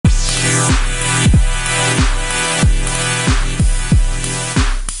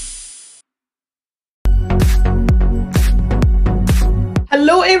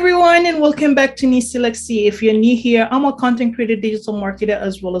everyone, and welcome back to Nisi Lexi. If you're new here, I'm a content creator, digital marketer,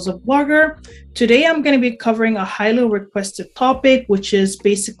 as well as a blogger. Today, I'm going to be covering a highly requested topic, which is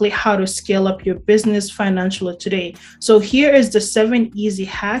basically how to scale up your business financially today. So here is the 7 easy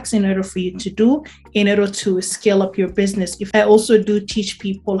hacks in order for you to do in order to scale up your business. If I also do teach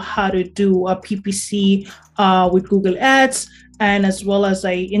people how to do a PPC with Google Ads, and as well as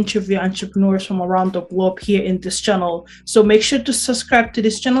I interview entrepreneurs from around the globe here in this channel. So make sure to subscribe to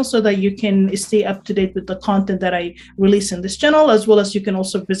this channel so that you can stay up to date with the content that I release in this channel, as well as you can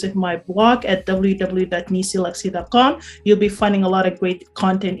also visit my blog at www.nisilexi.com. You'll be finding a lot of great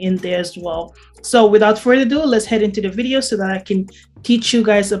content in there as well. So without further ado, let's head into the video so that I can teach you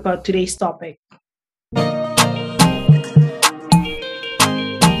guys about today's topic.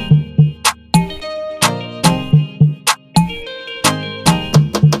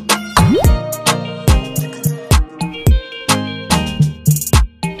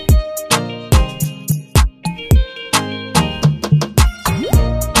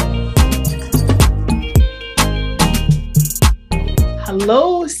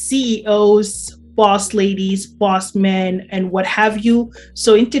 Hello, CEOs, boss ladies, boss men, and what have you.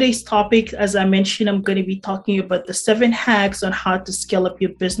 So in today's topic, as I mentioned, I'm going to be talking about the 7 hacks on how to scale up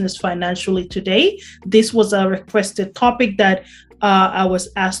your business financially today. This was a requested topic that I was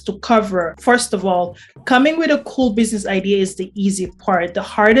asked to cover. First of all, coming with a cool business idea is the easy part. The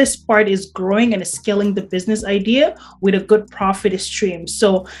hardest part is growing and scaling the business idea with a good profit stream.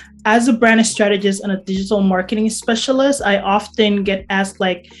 So as a brand strategist and a digital marketing specialist, I often get asked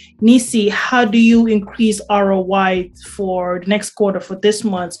like, Nisi, how do you increase ROI for the next quarter, for this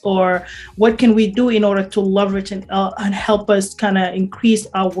month? Or what can we do in order to leverage and help us kind of increase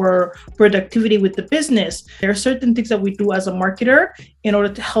our productivity with the business? There are certain things that we do as a marketer in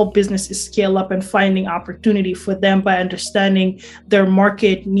order to help businesses scale up and finding opportunity for them by understanding their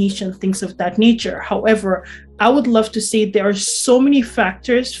market niche and things of that nature. However, I would love to say there are so many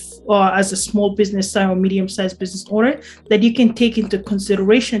factors as a small business or medium-sized business owner that you can take into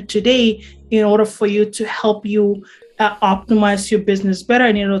consideration today in order for you to help you optimize your business better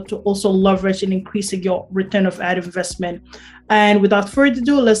and in order to also leverage and increase your return of ad investment. And without further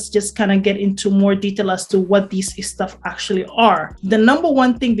ado, let's just kind of get into more detail as to what these stuff actually are. The number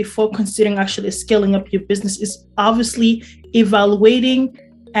one thing before considering actually scaling up your business is obviously evaluating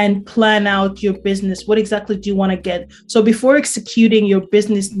and plan out your business. What exactly do you want to get? So before executing your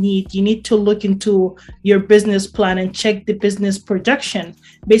business need, you need to look into your business plan and check the business projection.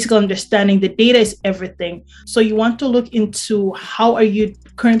 Basically understanding the data is everything. So you want to look into how are you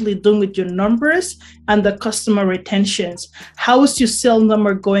currently doing with your numbers and the customer retentions. How is your sale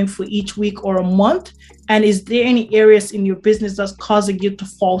number going for each week or a month? And is there any areas in your business that's causing you to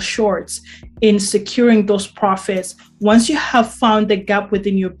fall short in securing those profits? Once you have found the gap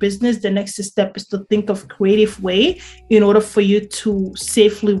within your business, the next step is to think of creative way in order for you to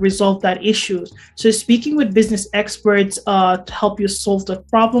safely resolve that issue. So speaking with business experts to help you solve the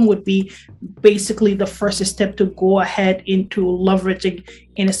problem would be basically the first step to go ahead into leveraging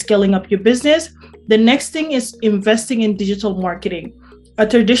and scaling up your business. The next thing is investing in digital marketing.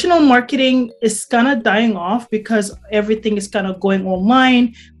 Traditional marketing is kind of dying off because everything is kind of going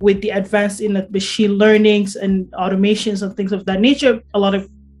online with the advance in the machine learnings and automations and things of that nature. A lot of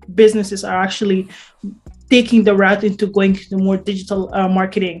businesses are actually taking the route into going to more digital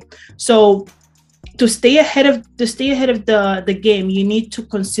marketing. So to stay ahead of the game, you need to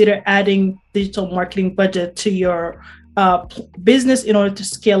consider adding digital marketing budget to your business in order to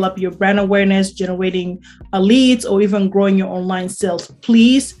scale up your brand awareness, generating leads, or even growing your online sales.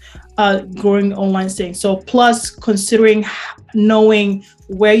 Please, growing online sales. So plus considering knowing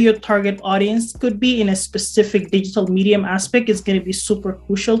where your target audience could be in a specific digital medium aspect is going to be super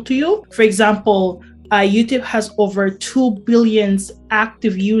crucial to you. For example, YouTube has over 2 billion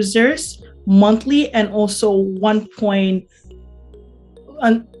active users monthly and also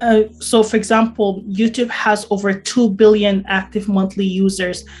so for example, YouTube has over 2 billion active monthly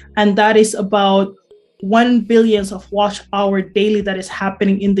users, and that is about 1 billion of watch hour daily that is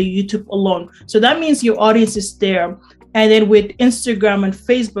happening in the YouTube alone. So that means your audience is there. And then with Instagram and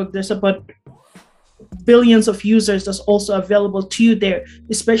Facebook, there's about billions of users that's also available to you there,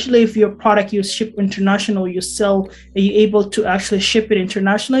 especially if your product you ship international, you sell, are you able to actually ship it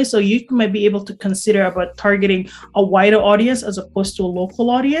internationally? So you might be able to consider about targeting a wider audience as opposed to a local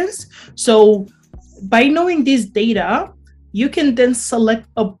audience. So by knowing this data, you can then select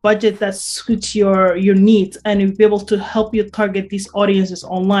a budget that suits your needs, and you'll be able to help you target these audiences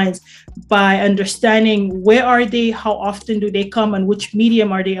online by understanding where are they, how often do they come, and which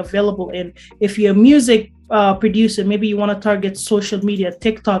medium are they available in. If you're a music producer, maybe you want to target social media,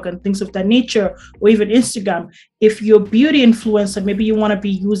 TikTok and things of that nature, or even Instagram. If you're a beauty influencer, maybe you want to be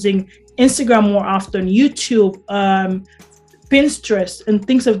using Instagram more often, YouTube, Pinterest and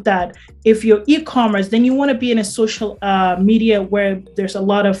things of that. If you're e-commerce, then you want to be in a social media where there's a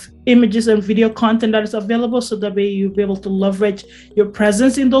lot of images and video content that is available, so that way you'll be able to leverage your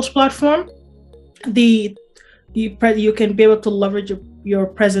presence in those platforms. You can be able to leverage your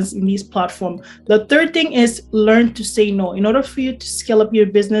presence in these platforms. The third thing is learn to say no. In order for you to scale up your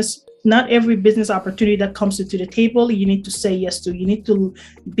business, not every business opportunity that comes into the table you need to say yes to. You need to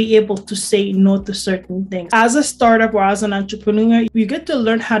be able to say no to certain things. As a startup or as an entrepreneur, you get to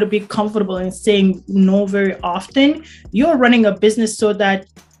learn how to be comfortable in saying no very often. You're running a business so that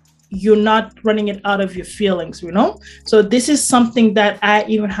you're not running it out of your feelings, So this is something that I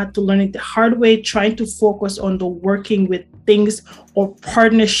even had to learn it the hard way, trying to focus on the working with things or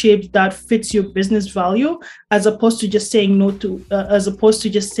partnerships that fits your business value, as opposed to just saying no to, as opposed to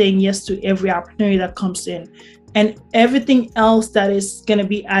just saying yes to every opportunity that comes in. And everything else that is going to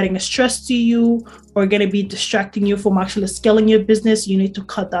be adding a stress to you or going to be distracting you from actually scaling your business, you need to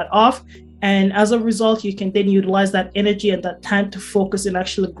cut that off. And as a result, you can then utilize that energy and that time to focus in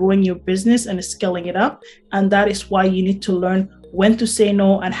actually growing your business and scaling it up. And that is why you need to learn when to say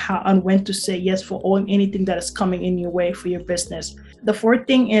no and how and when to say yes for anything that is coming in your way for your business. The fourth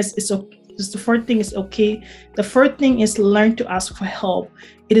thing is learn to ask for help.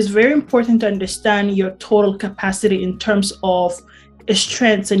 It is very important to understand your total capacity in terms of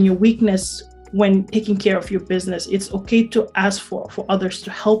strengths and your weakness. When taking care of your business, it's okay to ask for others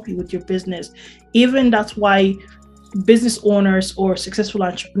to help you with your business. Even that's why business owners or successful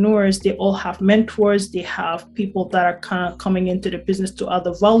entrepreneurs, they all have mentors. They have people that are kind of coming into the business to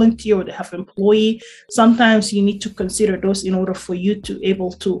either volunteer or they have employee. Sometimes you need to consider those in order for you to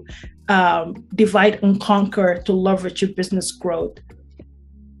able to divide and conquer to leverage your business growth.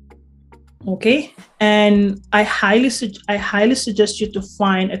 Okay, and I highly suggest you to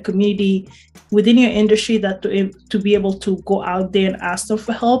find a community within your industry that to be able to go out there and ask them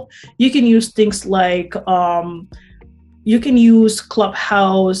for help. You can use things like you can use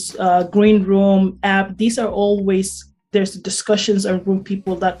Clubhouse, Green Room app. These are always, there's discussions and room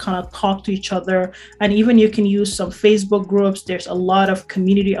people that kind of talk to each other. And even you can use some Facebook groups. There's a lot of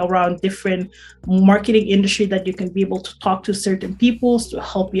community around different marketing industry that you can be able to talk to certain people to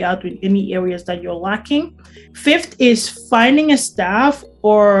help you out with any areas that you're lacking. Fifth is finding a staff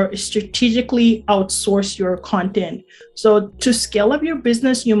or strategically outsource your content. So to scale up your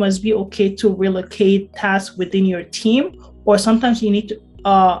business, you must be okay to relocate tasks within your team, or sometimes you need to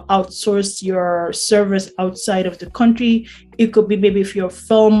outsource your service outside of the country. It could be maybe if you're a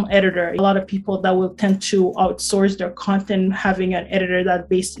film editor, a lot of people that will tend to outsource their content, having an editor that's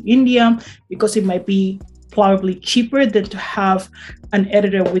based in India, because it might be probably cheaper than to have an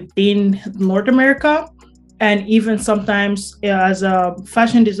editor within North America. And even sometimes as a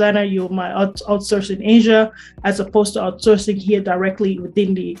fashion designer, you might outsource in Asia as opposed to outsourcing here directly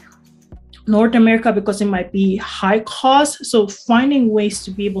within the North America, because it might be high cost. So finding ways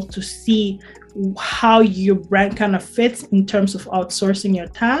to be able to see how your brand kind of fits in terms of outsourcing your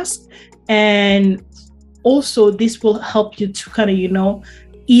task. And also this will help you to kind of,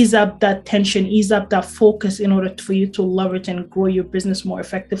 ease up that tension, ease up that focus in order for you to leverage and grow your business more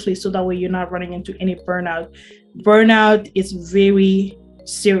effectively. So that way you're not running into any burnout. Burnout is very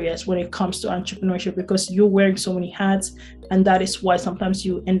serious when it comes to entrepreneurship because you're wearing so many hats, and that is why sometimes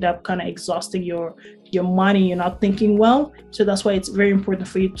you end up kind of exhausting your money. You're not thinking well. So that's why it's very important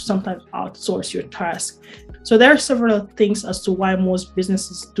for you to sometimes outsource your task. So there are several things as to why most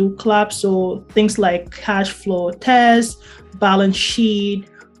businesses do collapse. So things like cash flow tests, balance sheet,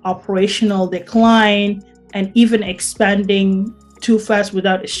 operational decline, and even expanding too fast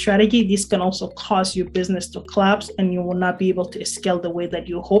without a strategy. This can also cause your business to collapse and you will not be able to scale the way that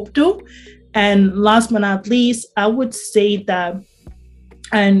you hope to. And last but not least, I would say that,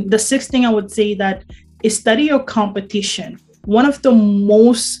 and the sixth thing I would say that is study your competition. One of the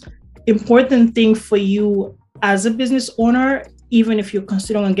most important thing for you as a business owner, even if you're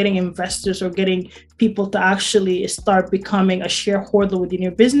considering on getting investors or getting people to actually start becoming a shareholder within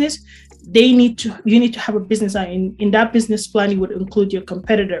your business, you need to have a business plan. In that business plan, you would include your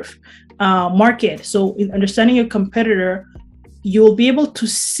competitive market. So in understanding your competitor, you'll be able to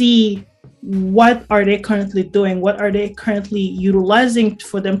see what are they currently doing, what are they currently utilizing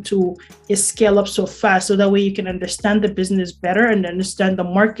for them to scale up so fast, so that way you can understand the business better and understand the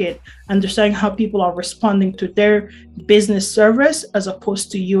market, understanding how people are responding to their business service as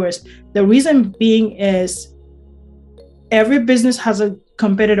opposed to yours. The reason being is Every business has a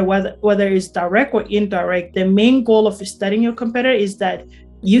competitor, whether it's direct or indirect. The main goal of studying your competitor is that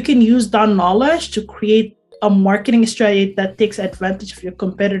you can use that knowledge to create a marketing strategy that takes advantage of your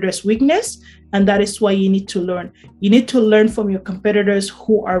competitor's weakness. And that is why you need to learn. You need to learn from your competitors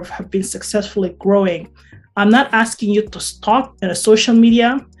who have been successfully growing. I'm not asking you to stop in a social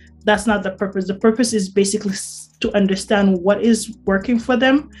media. That's not the purpose. The purpose is basically to understand what is working for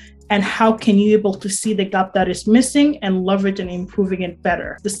them and how can you able to see the gap that is missing and leverage and improving it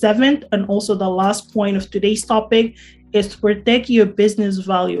better. The seventh and also the last point of today's topic is to protect your business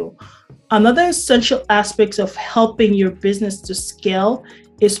value. Another essential aspect of helping your business to scale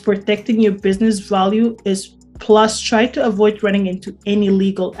is protecting your business value is plus try to avoid running into any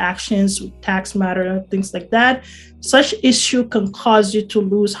legal actions with tax matter, things like that. Such issue can cause you to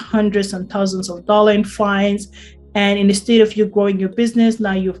lose hundreds and thousands of dollars in fines. And instead of you growing your business,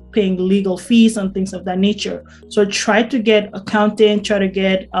 now you're paying legal fees and things of that nature. So try to get accountant, try to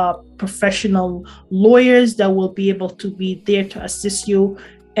get professional lawyers that will be able to be there to assist you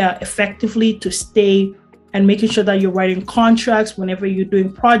effectively to stay and making sure that you're writing contracts whenever you're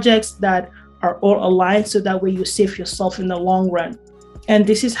doing projects that are all aligned, so that way you save yourself in the long run. And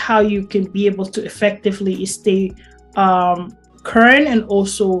this is how you can be able to effectively stay current and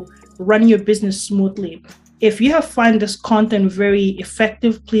also run your business smoothly. If you have found this content very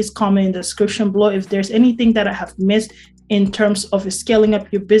effective, please comment in the description below. If there's anything that I have missed in terms of scaling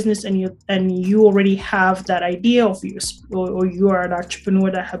up your business and you already have that idea of or you are an entrepreneur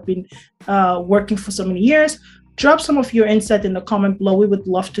that have been working for so many years, drop some of your insight in the comment below. We would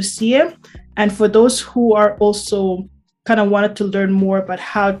love to see it. And for those who are also kind of wanted to learn more about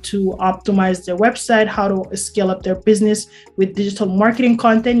how to optimize their website, how to scale up their business with digital marketing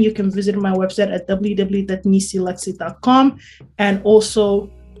content, you can visit my website at www.nisilexi.com. And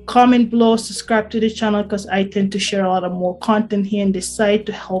also comment below, subscribe to the channel, because I tend to share a lot of more content here in this site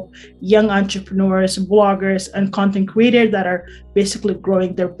to help young entrepreneurs, bloggers, and content creators that are basically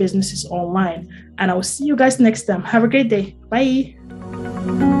growing their businesses online. And I will see you guys next time. Have a great day. Bye.